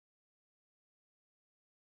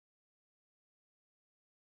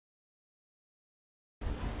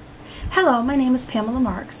Hello, my name is Pamela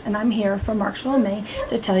Marks, and I'm here from MarksvilleandMe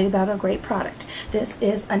to tell you about a great product. This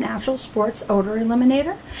is a natural sports odor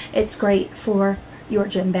eliminator. It's great for your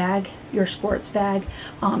gym bag, your sports bag.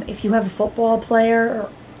 If you have a football player,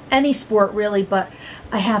 or any sport really, but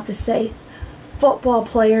I have to say, football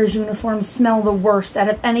players' uniforms smell the worst out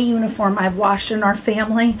of any uniform I've washed in our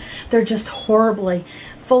family. They're just horribly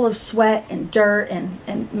full of sweat and dirt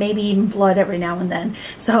and maybe even blood every now and then.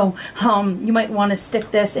 So you might want to stick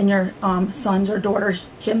this in your son's or daughter's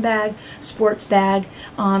gym bag, sports bag.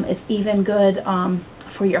 It's even good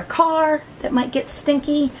for your car that might get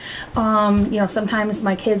stinky. You know, sometimes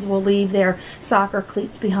my kids will leave their soccer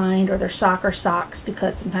cleats behind or their soccer socks,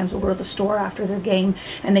 because sometimes we'll go to the store after their game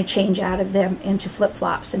and they change out of them into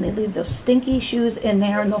flip-flops and they leave those stinky shoes in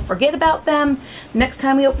there and they'll forget about them. Next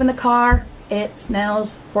time we open the car, it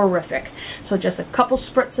smells horrific. So just a couple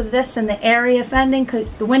spritz of this in the area fending,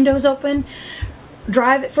 the windows open,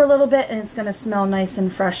 drive it for a little bit, and it's going to smell nice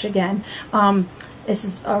and fresh again. This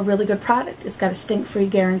is a really good product. It's got a stink-free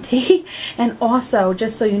guarantee. And also,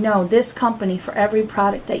 just so you know, this company, for every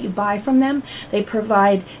product that you buy from them, they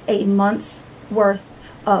provide a month's worth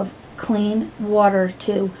of clean water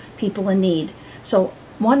to people in need. So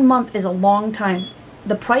 1 month is a long time.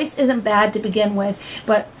 The price isn't bad to begin with,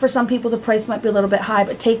 but for some people the price might be a little bit high,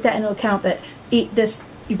 but take that into account that you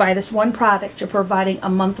buy this one product, you're providing a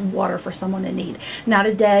month of water for someone in need. Not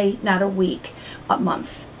a day, not a week, a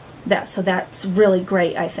month. So that's really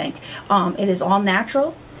great, I think. It is all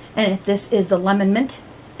natural, and if this is the lemon mint,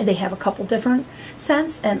 and they have a couple different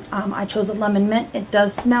scents, and I chose a lemon mint. It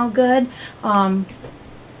does smell good.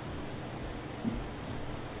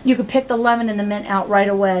 You could pick the lemon and the mint out right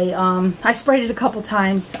away. I sprayed it a couple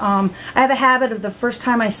times. I have a habit of the first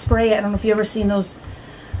time I spray it, I don't know if you've ever seen those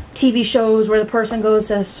TV shows where the person goes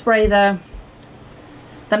to spray the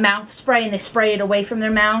mouth spray and they spray it away from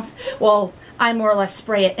their mouth. Well, I more or less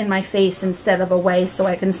spray it in my face instead of away so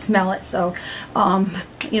I can smell it. So,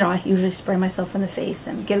 you know, I usually spray myself in the face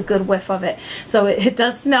and get a good whiff of it. So it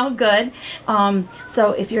does smell good.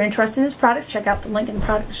 So if you're interested in this product, check out the link in the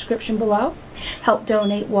product description below. Help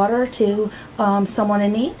donate water to someone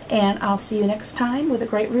in need, and I'll see you next time with a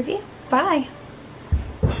great review. Bye.